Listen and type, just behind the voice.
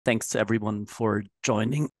Thanks to everyone for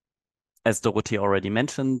joining. As Dorothy already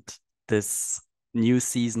mentioned, this new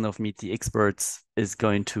season of Meet the Experts is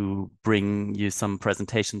going to bring you some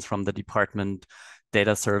presentations from the department,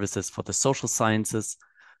 Data Services for the Social Sciences,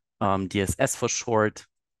 DSS for short.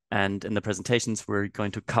 And in the presentations, we're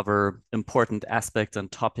going to cover important aspects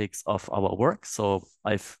and topics of our work. So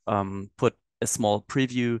I've put a small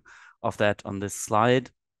preview of that on this slide.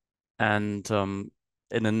 And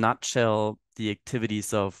in a nutshell, the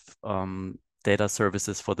activities of data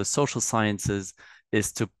services for the social sciences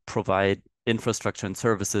is to provide infrastructure and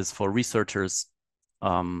services for researchers,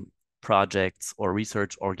 projects, or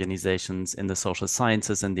research organizations in the social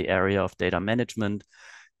sciences in the area of data management,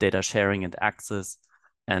 data sharing and access,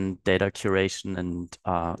 and data curation and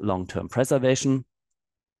long-term preservation.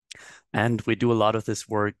 And we do a lot of this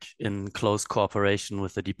work in close cooperation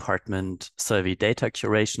with the department Survey Data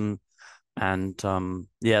Curation. And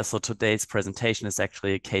so today's presentation is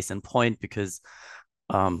actually a case in point because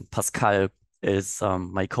Pascal is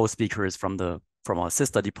my co-speaker is from our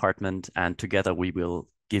sister department, and together we will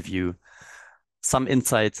give you some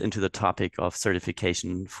insights into the topic of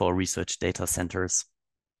certification for research data centers.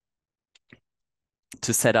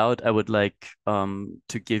 To set out, I would like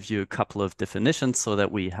to give you a couple of definitions so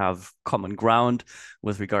that we have common ground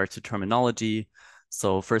with regard to terminology.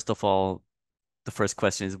 So first of all, the first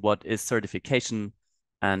question is, what is certification?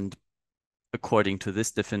 And according to this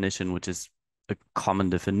definition, which is a common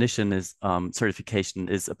definition, is certification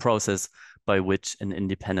is a process by which an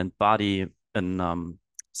independent body, an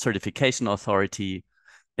certification authority,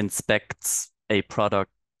 inspects a product,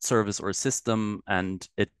 service, or system, and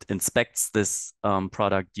it inspects this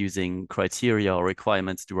product using criteria or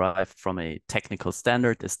requirements derived from a technical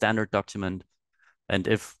standard, a standard document. And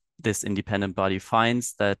if this independent body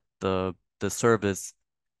finds that the service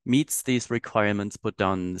meets these requirements put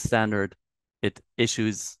down in the standard, it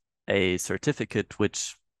issues a certificate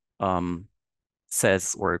which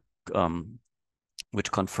says or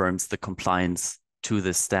which confirms the compliance to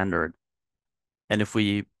this standard. And if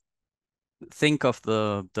we think of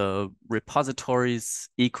the repositories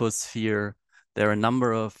ecosphere, there are a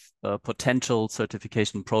number of potential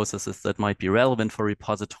certification processes that might be relevant for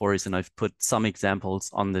repositories, and I've put some examples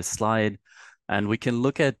on this slide. And we can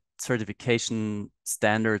look at certification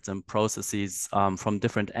standards and processes from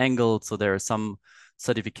different angles. So there are some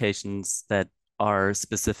certifications that are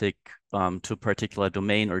specific to a particular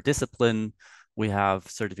domain or discipline. We have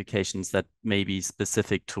certifications that may be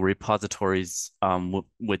specific to repositories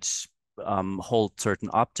which hold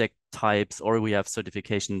certain object types, or we have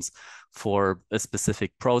certifications for a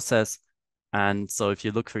specific process. And so if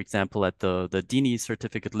you look, for example, at the DINI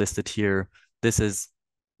certificate listed here, this is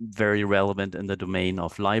very relevant in the domain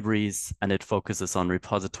of libraries, and it focuses on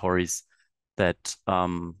repositories that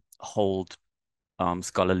hold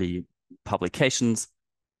scholarly publications.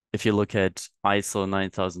 If you look at ISO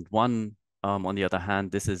 9001, on the other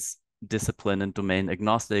hand, this is discipline and domain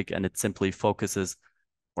agnostic, and it simply focuses,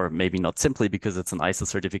 or maybe not simply because it's an ISO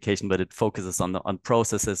certification, but it focuses on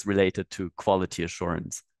processes related to quality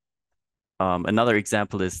assurance. Another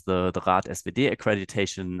example is the RAD SWD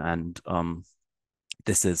accreditation, and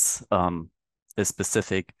this is a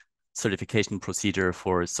specific certification procedure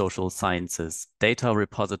for social sciences data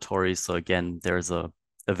repositories. So again, there's a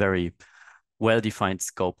very well-defined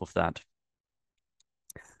scope of that.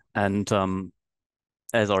 And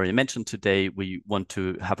as already mentioned today, we want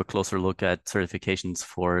to have a closer look at certifications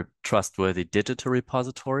for trustworthy digital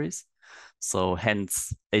repositories. So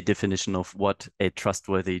hence a definition of what a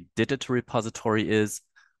trustworthy digital repository is.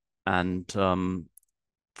 And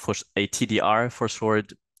for a TDR for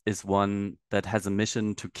short is one that has a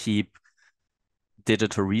mission to keep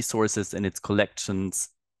digital resources in its collections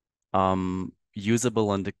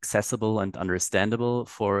usable and accessible and understandable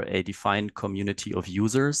for a defined community of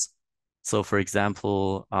users. So for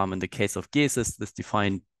example, in the case of GESIS, this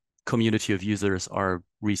defined community of users are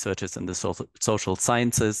researchers in the social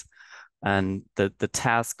sciences. And the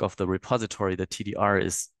task of the repository, the TDR,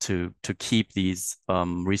 is to keep these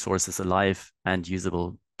resources alive and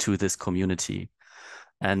usable to this community.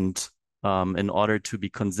 And in order to be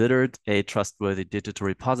considered a trustworthy digital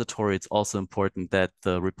repository, it's also important that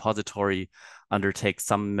the repository undertakes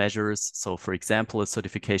some measures. So for example, a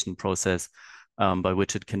certification process by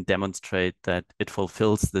which it can demonstrate that it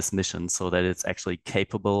fulfills this mission, so that it's actually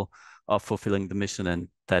capable of fulfilling the mission and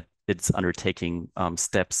that it's undertaking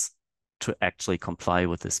steps to actually comply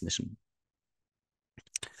with this mission.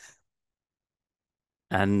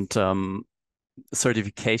 And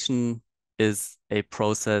certification is a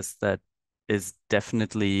process that is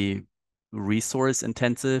definitely resource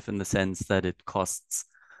intensive in the sense that it costs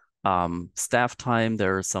staff time.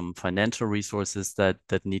 There are some financial resources that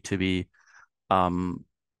need to be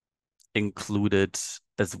included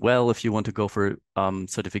as well if you want to go for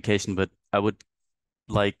certification. But I would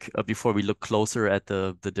like, before we look closer at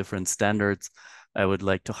the different standards, I would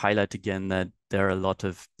like to highlight again that there are a lot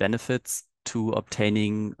of benefits to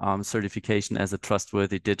obtaining certification as a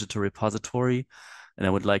trustworthy digital repository. And I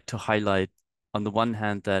would like to highlight, on the one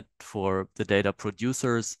hand, that for the data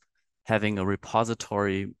producers, having a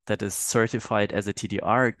repository that is certified as a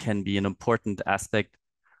TDR can be an important aspect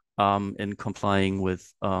in complying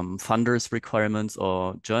with funders' requirements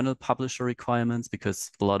or journal publisher requirements,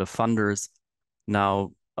 because a lot of funders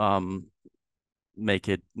now make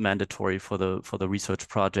it mandatory for the research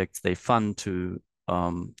projects they fund to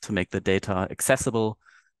make the data accessible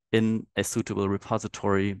in a suitable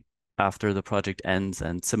repository after the project ends.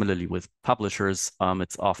 And similarly with publishers,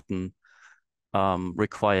 it's often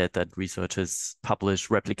required that researchers publish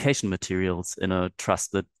replication materials in a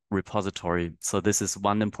trusted repository. So this is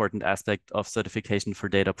one important aspect of certification for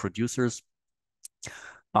data producers.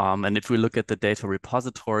 And if we look at the data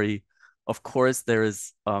repository, of course, there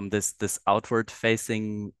is this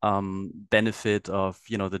outward-facing benefit of,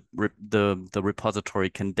 you know, the repository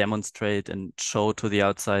can demonstrate and show to the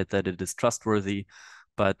outside that it is trustworthy.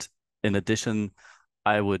 But in addition,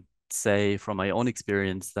 I would say from my own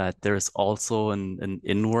experience that there is also an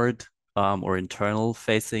inward or internal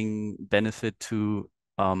facing benefit to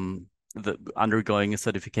the undergoing a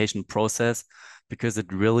certification process, because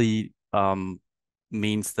it really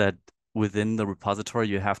means that within the repository,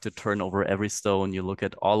 you have to turn over every stone. You look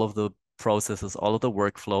at all of the processes, all of the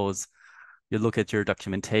workflows, you look at your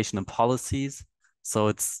documentation and policies. So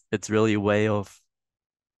it's really a way of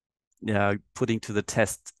putting to the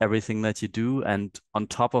test everything that you do. And on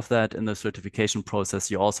top of that, in the certification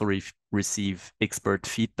process, you also receive expert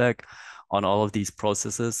feedback on all of these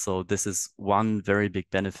processes. So this is one very big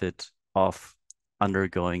benefit of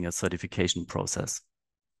undergoing a certification process.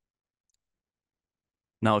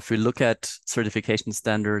 Now, if we look at certification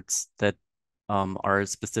standards that are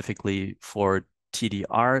specifically for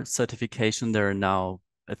TDR certification, there are now,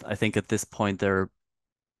 I think at this point, there are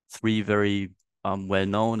three very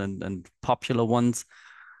well-known and popular ones,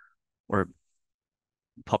 or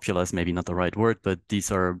popular is maybe not the right word, but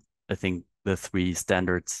these are, I think, the three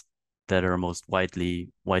standards that are most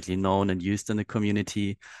widely known and used in the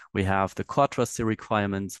community. We have the core trust seal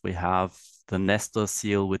requirements. We have the Nestor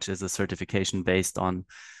seal, which is a certification based on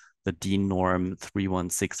the DIN norm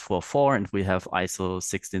 31644, and we have ISO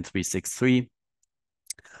 16363.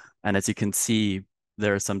 And as you can see,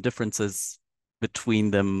 there are some differences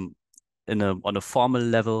between them on a formal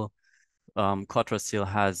level. Core trust seal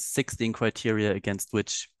has 16 criteria against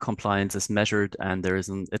which compliance is measured, and there is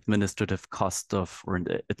an administrative cost of, or an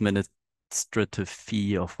administrative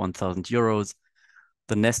fee of 1,000 euros.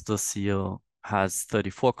 The Nestor seal has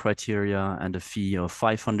 34 criteria and a fee of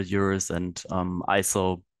 500 euros, and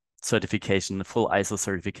ISO certification, the full ISO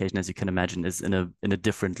certification, as you can imagine, is in a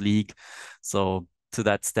different league. So to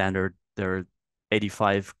that standard, there are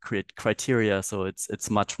 85 criteria, so it's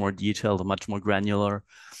much more detailed, much more granular,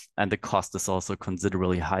 and the cost is also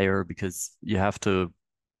considerably higher because you have to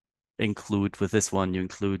include, with this one, you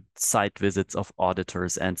include site visits of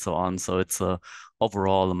auditors and so on. So it's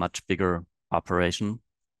overall a much bigger operation.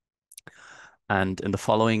 And in the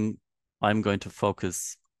following, I'm going to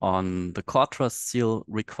focus on the core trust seal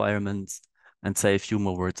requirements and say a few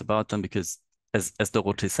more words about them, because as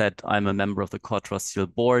Dorothee said, I'm a member of the core trust seal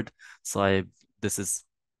board. So this is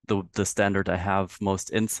the standard I have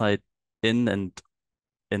most insight in. And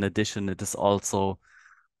in addition, it is also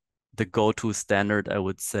the go-to standard, I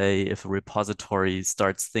would say, if a repository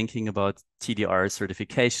starts thinking about TDR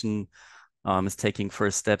certification, is taking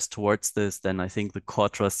first steps towards this, then I think the core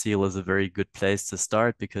trust seal is a very good place to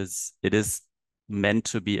start, because it is meant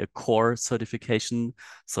to be a core certification.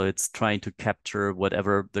 So it's trying to capture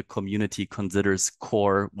whatever the community considers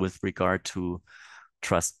core with regard to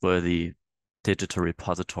trustworthy digital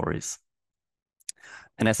repositories.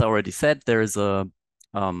 And as I already said, there is the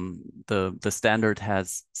standard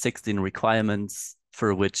has 16 requirements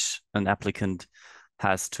for which an applicant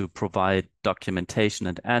has to provide documentation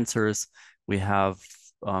and answers. We have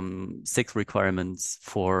 6 requirements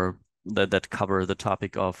that cover the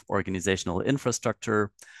topic of organizational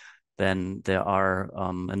infrastructure. Then there are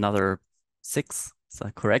another 6, is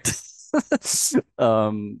that correct?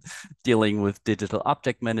 Dealing with digital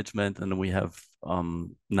object management, and we have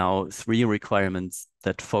now 3 requirements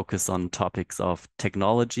that focus on topics of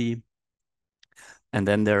technology. And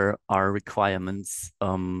then there are requirements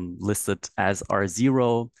listed as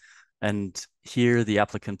R0 And here the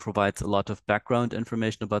applicant provides a lot of background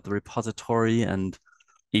information about the repository. And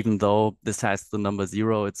even though this has the number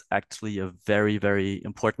 0, it's actually a very, very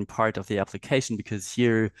important part of the application, because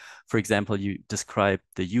here, for example, you describe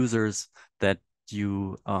the users that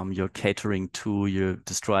you're catering to. You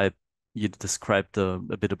describe a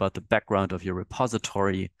bit about the background of your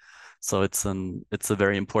repository. So it's a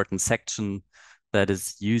very important section that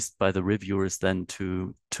is used by the reviewers then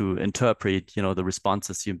to interpret, the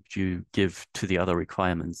responses you give to the other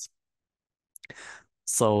requirements.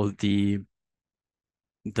 So the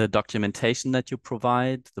documentation that you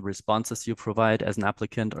provide, the responses you provide as an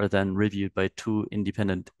applicant, are then reviewed by 2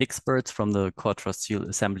 independent experts from the Core Trust Seal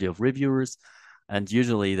Assembly of Reviewers. And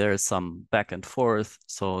usually there is some back and forth.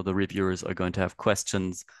 So the reviewers are going to have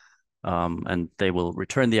questions, and they will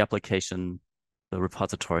return the application, the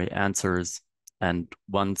repository answers. And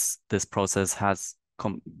once this process has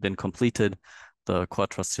been completed, the Core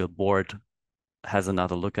Trust Seal board has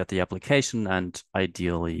another look at the application and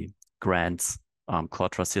ideally grants Core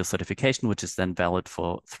Trust Seal certification, which is then valid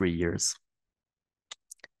for 3 years.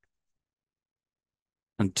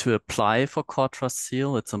 And to apply for Core Trust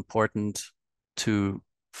Seal, it's important to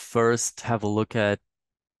first have a look at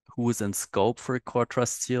who is in scope for a Core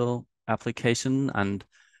Trust Seal application. And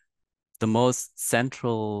the most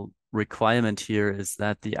central requirement here is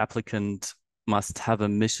that the applicant must have a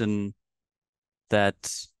mission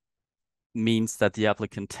that means that the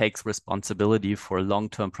applicant takes responsibility for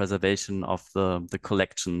long-term preservation of the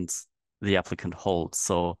collections the applicant holds.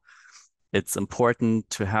 So it's important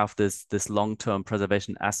to have this long-term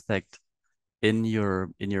preservation aspect in your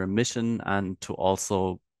mission, and to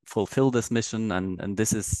also fulfill this mission. And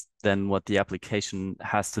this is then what the application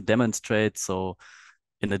has to demonstrate. So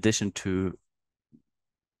in addition to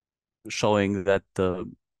showing that the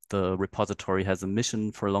repository has a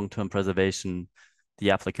mission for long-term preservation,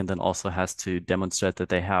 the applicant then also has to demonstrate that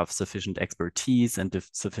they have sufficient expertise and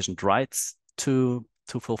sufficient rights to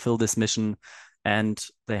fulfill this mission. And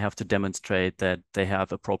they have to demonstrate that they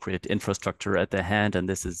have appropriate infrastructure at their hand. And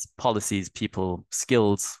this is policies, people,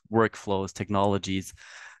 skills, workflows, technologies,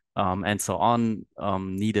 and so on,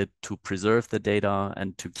 needed to preserve the data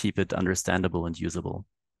and to keep it understandable and usable.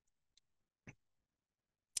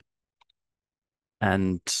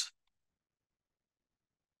 And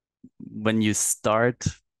when you start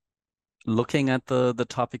looking at the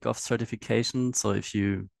topic of certification, so if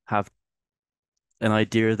you have an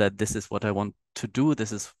idea that this is what I want to do,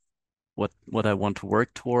 this is what I want to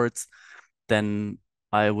work towards, then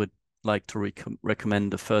I would like to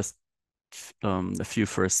recommend a few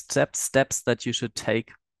first steps that you should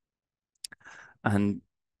take. And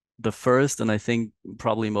the first, and I think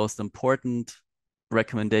probably most important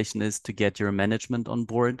recommendation, is to get your management on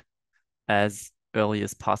board as early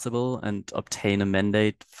as possible and obtain a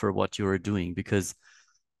mandate for what you are doing, because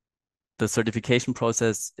the certification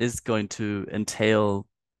process is going to entail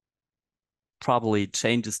probably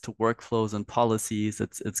changes to workflows and policies.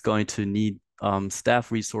 It's going to need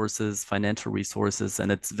staff resources, financial resources,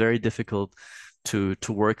 and it's very difficult to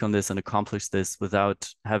work on this and accomplish this without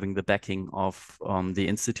having the backing of the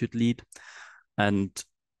institute lead. And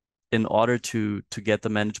in order to get the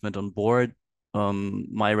management on board,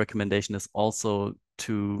 my recommendation is also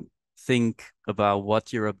to think about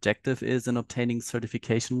what your objective is in obtaining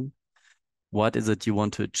certification. What is it you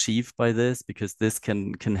want to achieve by this? Because this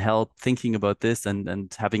can help. Thinking about this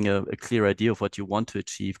and having a clear idea of what you want to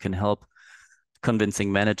achieve can help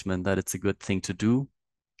convincing management that it's a good thing to do.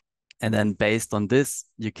 And then based on this,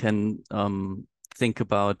 you can think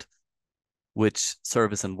about which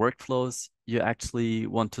service and workflows you actually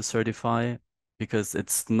want to certify, because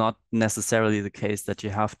it's not necessarily the case that you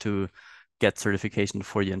have to get certification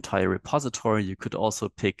for your entire repository. You could also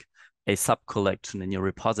pick a sub-collection in your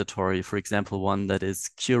repository, for example, one that is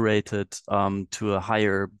curated to a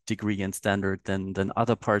higher degree and standard than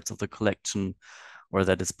other parts of the collection, or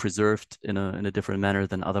that is preserved in a different manner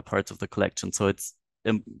than other parts of the collection. So it's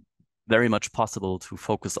very much possible to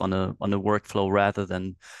focus on a workflow rather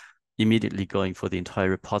than immediately going for the entire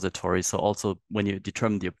repository. So also when you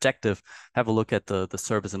determine the objective, have a look at the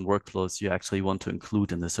service and workflows you actually want to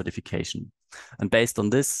include in the certification. And based on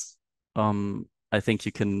this, I think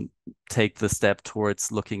you can take the step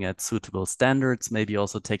towards looking at suitable standards, maybe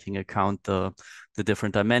also taking account the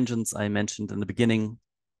different dimensions I mentioned in the beginning.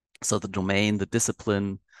 So the domain, the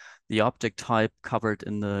discipline, the object type covered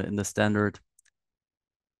in the standard.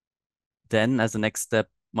 Then as a next step,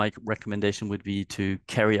 my recommendation would be to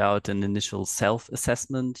carry out an initial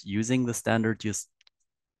self-assessment using the standard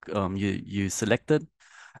you selected.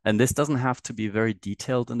 And this doesn't have to be very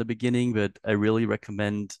detailed in the beginning, but I really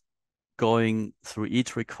recommend going through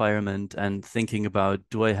each requirement and thinking about,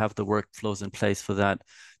 do I have the workflows in place for that?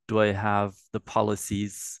 Do I have the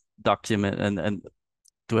policies document and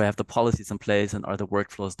do I have the policies in place, and are the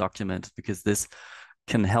workflows documented? Because this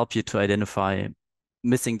can help you to identify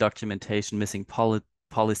missing documentation, missing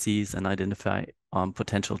policies, and identify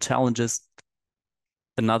potential challenges.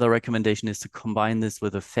 Another recommendation is to combine this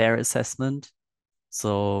with a fair assessment.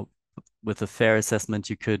 So with a fair assessment,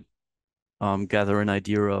 you could gather an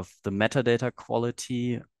idea of the metadata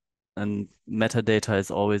quality, and metadata is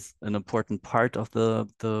always an important part of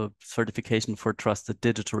the certification for trusted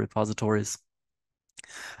digital repositories.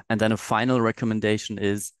 And then a final recommendation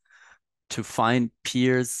is to find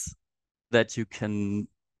peers that you can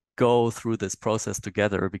go through this process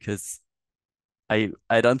together, because I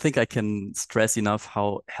don't think I can stress enough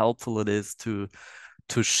how helpful it is to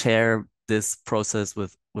share this process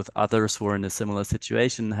with others who are in a similar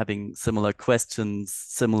situation, having similar questions,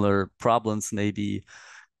 similar problems maybe.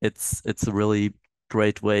 It's a really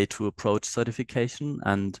great way to approach certification.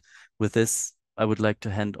 And with this, I would like to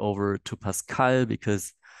hand over to Pascal,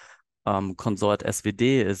 because Consort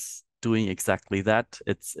SWD is doing exactly that.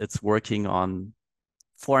 It's working on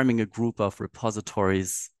forming a group of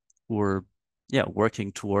repositories who are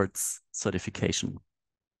working towards certification.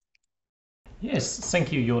 Yes,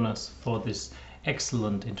 thank you, Jonas, for this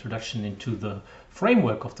excellent introduction into the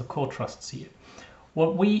framework of the core trust seal.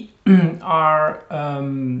 What we are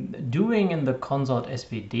doing in the Consort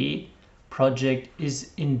SWD project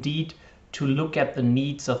is indeed to look at the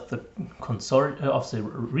needs of the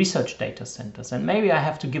research data centers. And maybe I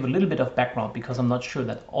have to give a little bit of background, because I'm not sure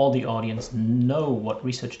that all the audience know what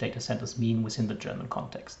research data centers mean within the German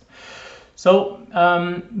context. So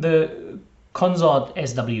the Consort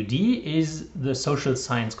SWD is the social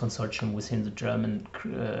science consortium within the German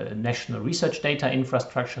national research data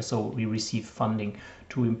infrastructure. So we receive funding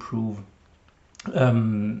to improve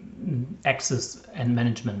access and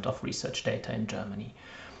management of research data in Germany.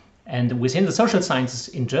 And within the social sciences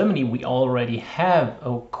in Germany, we already have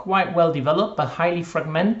a quite well developed but highly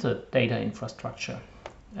fragmented data infrastructure.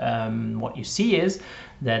 What you see is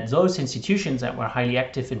that those institutions that were highly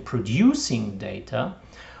active in producing data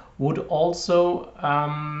would also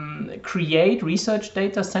create research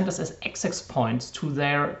data centers as access points to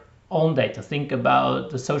their own data. Think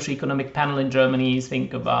about the socioeconomic panel in Germany,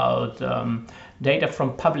 think about data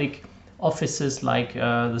from public offices like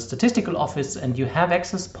the statistical office, and you have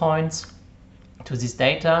access points to this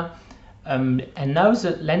data. And now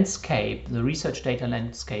the landscape, the research data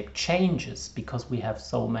landscape changes, because we have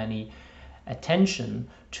so many attention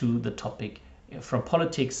to the topic from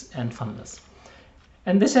politics and funders.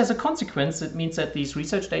 And this has a consequence. It means that these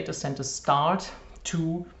research data centers start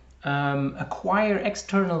to acquire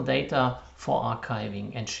external data for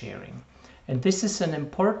archiving and sharing. And this is an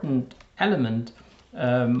important element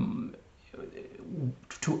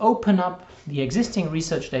to open up the existing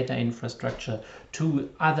research data infrastructure to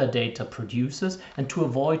other data producers, and to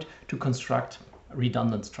avoid to construct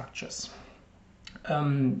redundant structures.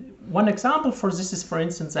 One example for this is, for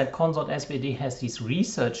instance, that Consort SWD has these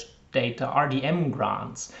research data RDM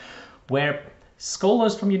grants, where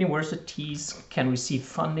scholars from universities can receive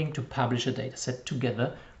funding to publish a dataset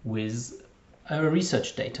together with a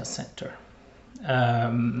research data center.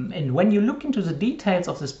 And when you look into the details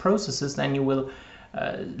of these processes, then you will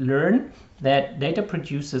learn that data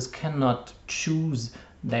producers cannot choose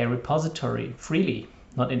their repository freely,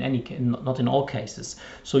 not in all cases.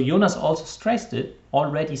 So Jonas also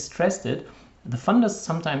already stressed it. The funders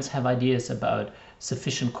sometimes have ideas about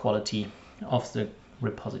sufficient quality of the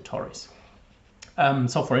repositories.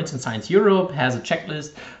 So for instance, Science Europe has a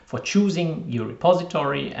checklist for choosing your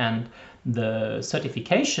repository, and the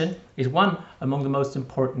certification is one among the most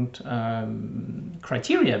important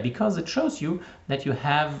criteria, because it shows you that you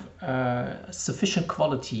have sufficient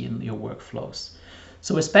quality in your workflows.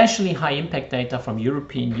 So especially high impact data from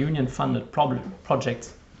European Union funded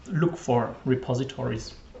projects look for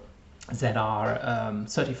repositories that are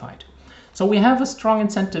certified. So we have a strong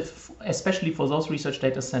incentive, especially for those research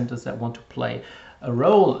data centers that want to play a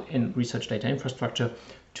role in research data infrastructure,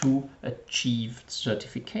 to achieve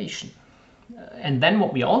certification. And then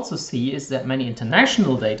what we also see is that many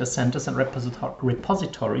international data centers and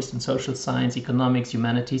repositories in social science, economics,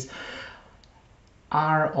 humanities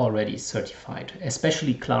are already certified,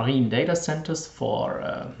 especially Clarine data centers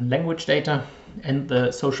for language data, and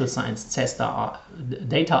the social science CESTA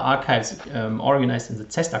data archives organized in the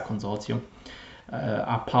CESTA consortium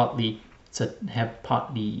have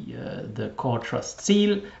partly the core trust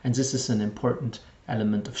seal, and this is an important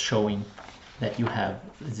element of showing that you have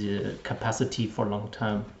the capacity for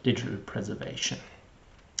long-term digital preservation.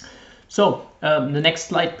 So the next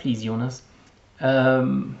slide, please, Jonas.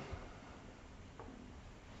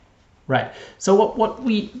 Right. So what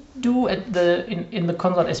we do at in the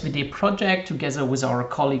Consort SVD project, together with our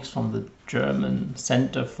colleagues from the German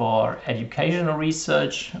Center for Educational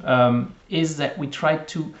Research, is that we try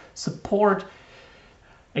to support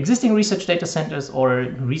existing research data centers or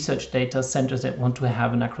research data centers that want to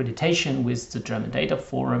have an accreditation with the German Data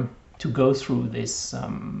Forum to go through this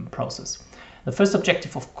process. The first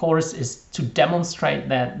objective, of course, is to demonstrate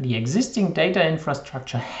that the existing data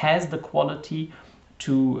infrastructure has the quality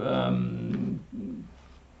to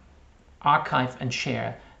archive and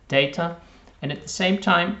share data. And at the same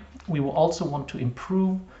time, we will also want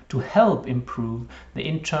to help improve the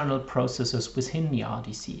internal processes within the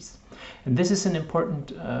RDCs. And this is an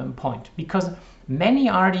important point, because many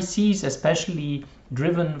RDCs, especially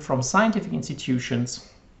driven from scientific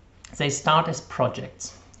institutions, they start as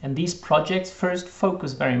projects. And these projects first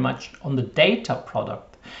focus very much on the data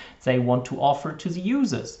product they want to offer to the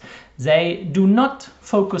users. They do not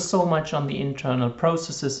focus so much on the internal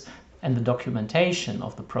processes and the documentation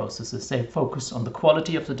of the processes. They focus on the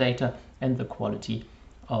quality of the data and the quality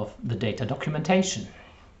of the data documentation.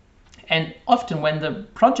 And often when the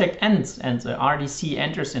project ends and the RDC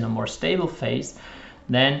enters in a more stable phase,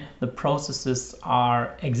 then the processes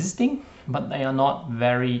are existing, but they are not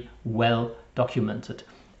very well documented.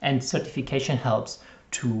 And certification helps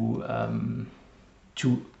to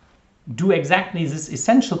do exactly this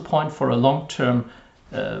essential point for a long-term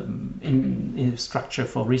structure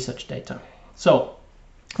for research data. So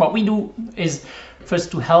what we do is first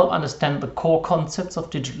to help understand the core concepts of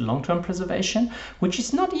digital long-term preservation, which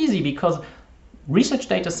is not easy because research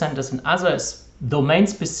data centers and others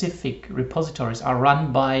domain-specific repositories are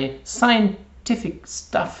run by scientific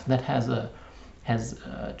staff that has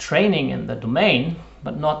training in the domain,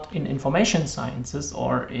 but not in information sciences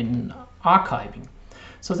or in archiving.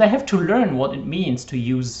 So they have to learn what it means to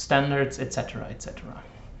use standards, etc., etc.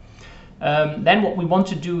 Then what we want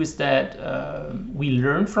to do is that we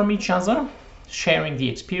learn from each other, sharing the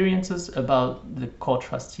experiences about the core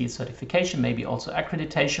trustee certification, maybe also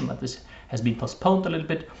accreditation, but this has been postponed a little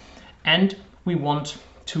bit. And we want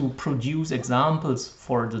to produce examples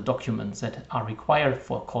for the documents that are required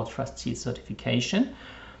for core trustee certification,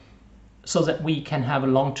 so that we can have a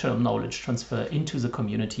long-term knowledge transfer into the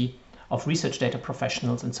community of research data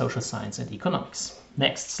professionals in social science and economics.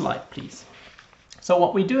 Next slide, please. So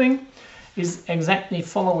what we're doing is exactly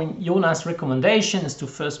following Jonas' recommendation, is to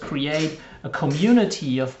first create a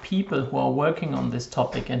community of people who are working on this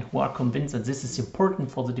topic and who are convinced that this is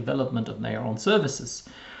important for the development of their own services.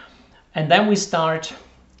 And then we start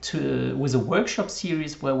with a workshop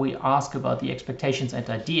series where we ask about the expectations and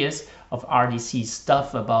ideas of RDC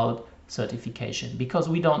staff about certification, because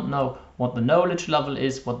we don't know what the knowledge level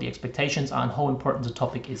is, what the expectations are, and how important the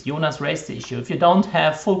topic is. Jonas raised the issue. If you don't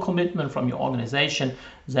have full commitment from your organization,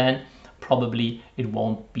 then probably it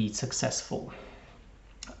won't be successful.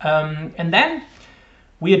 And then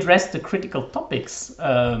we address the critical topics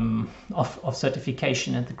of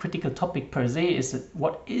certification, and the critical topic per se is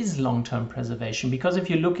what is long-term preservation, because if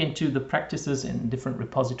you look into the practices in different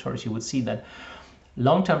repositories, you would see that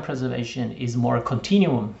long-term preservation is more a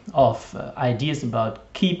continuum of ideas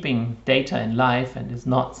about keeping data in life, and is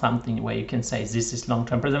not something where you can say this is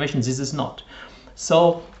long-term preservation, this is not.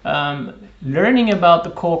 So learning about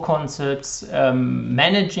the core concepts,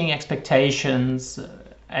 managing expectations,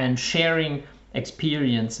 and sharing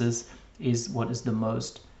experiences is what is the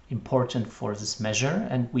most important for this measure.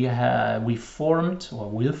 And we formed or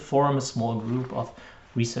will form a small group of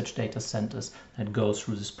research data centers that go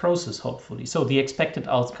through this process, hopefully. So the expected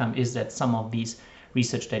outcome is that some of these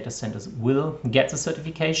research data centers will get the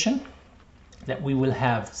certification, that we will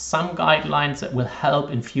have some guidelines that will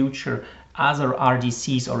help in future other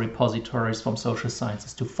RDCs or repositories from social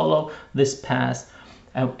sciences to follow this path.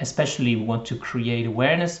 Especially we want to create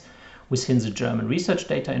awareness within the German research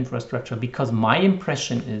data infrastructure, because my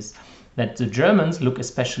impression is that the Germans look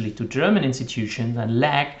especially to German institutions and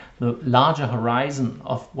lack the larger horizon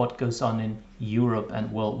of what goes on in Europe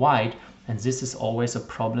and worldwide. And this is always a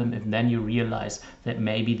problem if then you realize that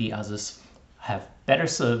maybe the others have better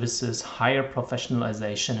services, higher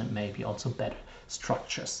professionalization, and maybe also better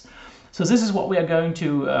structures. So this is what we are going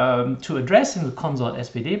to address in the Consort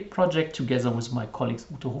SVD project, together with my colleagues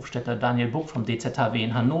Ute Hofstetter, Daniel Buck from DZHW in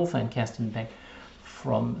Hannover, and Kerstin Beck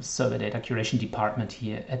from Survey Data Curation Department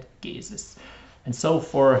here at GESIS. And so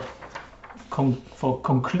for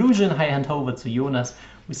conclusion, I hand over to Jonas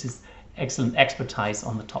with his excellent expertise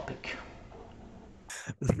on the topic.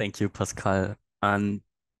 Thank you, Pascal. And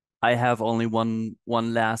I have only one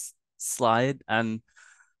last slide, and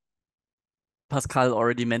Pascal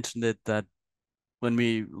already mentioned it, that when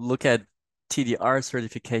we look at TDR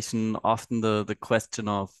certification, often the question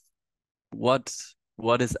of what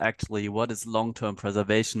what is long-term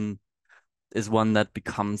preservation is one that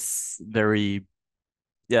becomes very,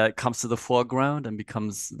 yeah, it comes to the foreground and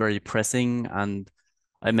becomes very pressing. And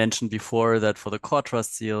I mentioned before that for the core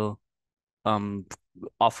trust seal, um,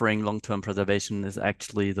 offering long-term preservation is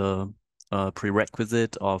actually the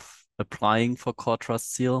prerequisite of applying for core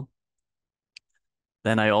trust seal.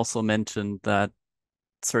 Then I also mentioned that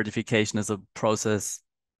certification is a process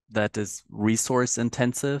that is resource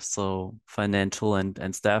intensive, so financial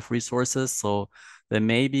and staff resources. So there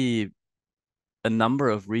may be a number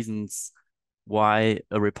of reasons why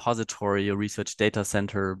a repository, a research data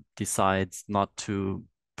center decides not to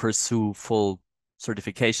pursue full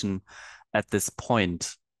certification at this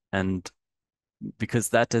point. And because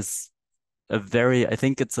that is a very, I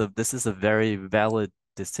think this is a very valid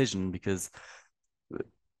decision, because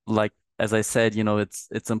like, as I said,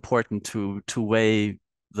 it's important to weigh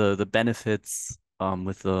the benefits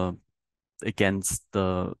with the against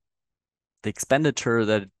the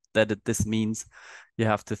expenditure this means. You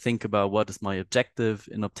have to think about what is my objective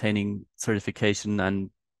in obtaining certification. And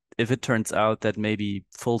if it turns out that maybe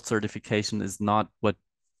full certification is not what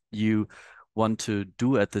you want to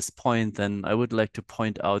do at this point, then I would like to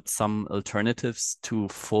point out some alternatives to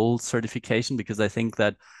full certification, because I think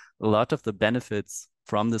that a lot of the benefits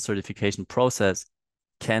from the certification process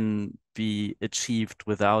can be achieved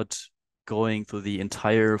without going through the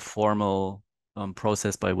entire formal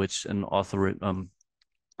process by which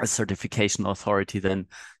a certification authority then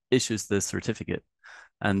issues this certificate.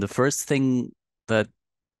 And the first thing that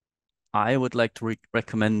I would like to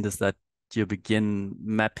recommend is that you begin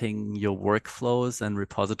mapping your workflows and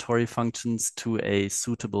repository functions to a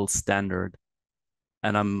suitable standard.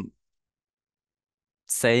 And I'm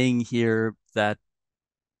saying here that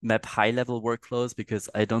map high-level workflows because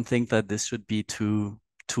I don't think that this should be too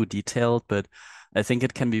detailed, but I think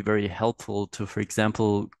it can be very helpful to, for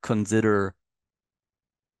example, consider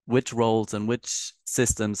which roles and which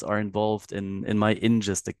systems are involved in my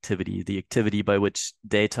ingest activity, the activity by which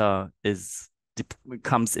data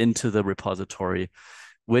comes into the repository,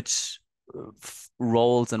 which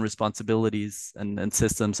roles and responsibilities and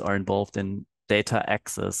systems are involved in data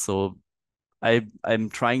access. So I'm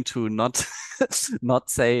trying to not not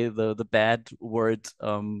say the bad word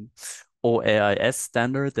OAIS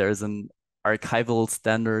standard. There is an archival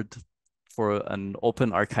standard for an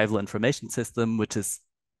open archival information system, which is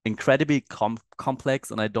incredibly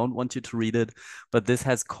complex, and I don't want you to read it, but this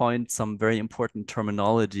has coined some very important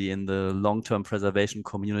terminology in the long-term preservation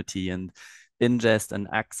community. And ingest and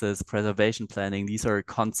access, preservation planning, these are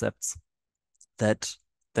concepts that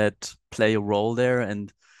play a role there,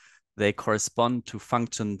 and they correspond to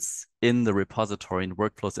functions in the repository and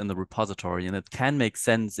workflows in the repository. And it can make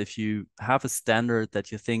sense if you have a standard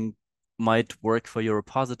that you think might work for your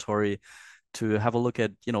repository to have a look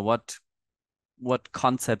at, what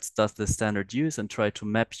concepts does this standard use, and try to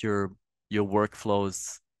map your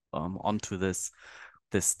workflows onto this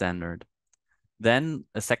standard. Then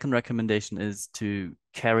a second recommendation is to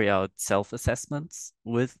carry out self-assessments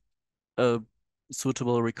with a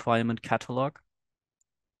suitable requirement catalog.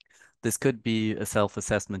 This could be a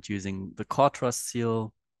self-assessment using the core trust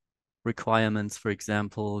seal requirements, for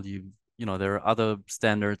example. There are other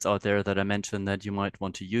standards out there that I mentioned that you might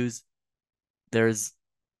want to use. There's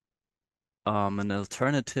an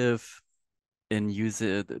alternative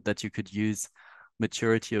that you could use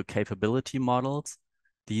maturity or capability models.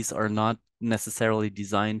 These are not necessarily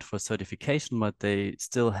designed for certification, but they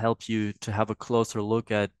still help you to have a closer look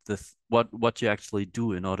at what you actually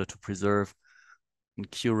do in order to preserve and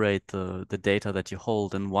curate the data that you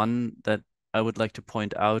hold. And one that I would like to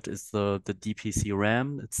point out is the DPC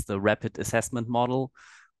RAM. It's the rapid assessment model,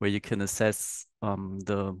 where you can assess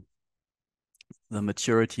the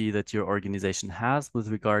maturity that your organization has with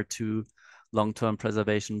regard to long-term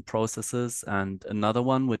preservation processes. And another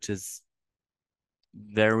one, which is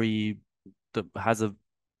has a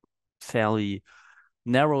fairly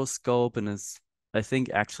narrow scope and is, I think,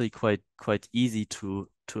 actually quite easy to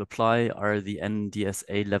apply, are the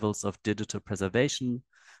NDSA levels of digital preservation,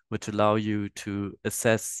 which allow you to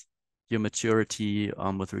assess your maturity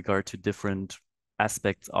with regard to different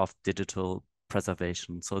aspects of digital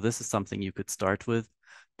preservation. So this is something you could start with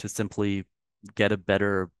to simply get a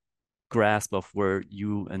better grasp of where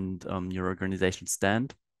you and your organization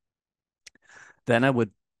stand. Then I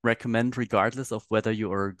would recommend, regardless of whether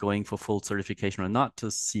you are going for full certification or not, to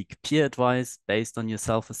seek peer advice based on your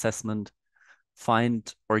self-assessment.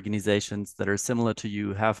 Find organizations that are similar to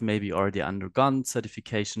you, have maybe already undergone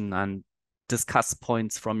certification, and discuss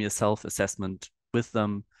points from your self-assessment with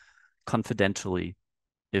them confidentially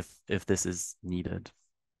if this is needed.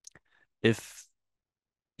 If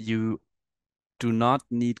you do not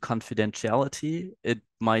need confidentiality, it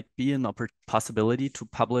might be an possibility to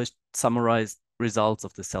publish summarized results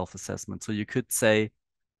of the self-assessment. So you could say,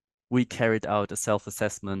 we carried out a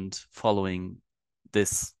self-assessment following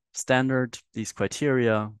this standard, these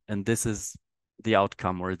criteria, and this is the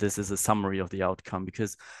outcome, or this is a summary of the outcome.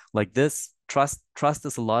 Because like this, trust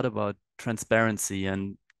is a lot about transparency,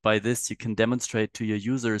 and by this you can demonstrate to your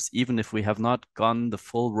users, even if we have not gone the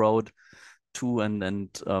full road to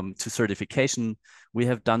to certification, we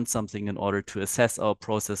have done something in order to assess our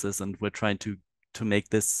processes, and we're trying to make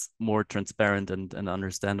this more transparent and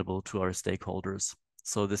understandable to our stakeholders.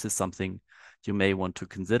 So this is something you may want to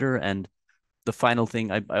consider. And the final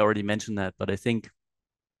thing, I already mentioned that, but I think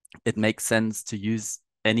it makes sense to use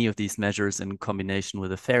any of these measures in combination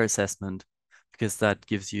with a fair assessment, because that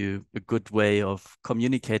gives you a good way of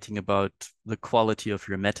communicating about the quality of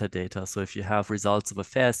your metadata. So if you have results of a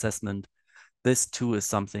fair assessment, this too is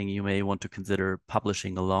something you may want to consider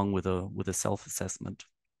publishing along with a self-assessment.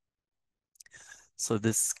 So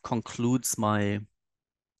this concludes my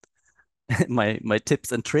my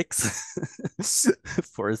tips and tricks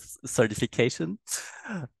for certification.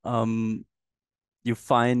 You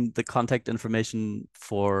find the contact information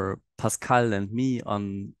for Pascal and me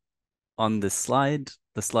on this slide.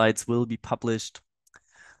 The slides will be published.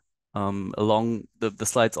 Along the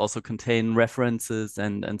slides also contain references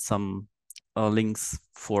and some links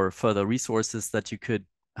for further resources that you could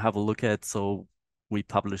have a look at. So we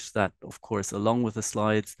publish that, of course, along with the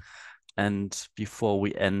slides. And before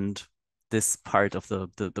we end this part of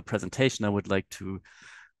the presentation, I would like to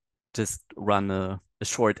just run a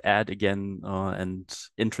short ad again and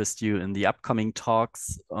interest you in the upcoming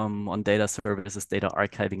talks on data services, data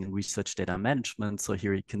archiving, and research data management. So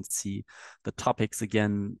here you can see the topics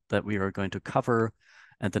again that we are going to cover.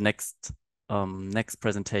 And the next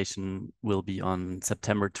presentation will be on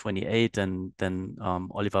September 28th, and then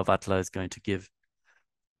Oliver Wattler is going to give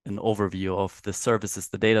an overview of the services,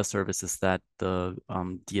 the data services that the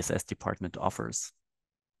DSS department offers.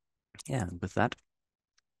 Yeah, and with that,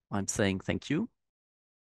 I'm saying thank you.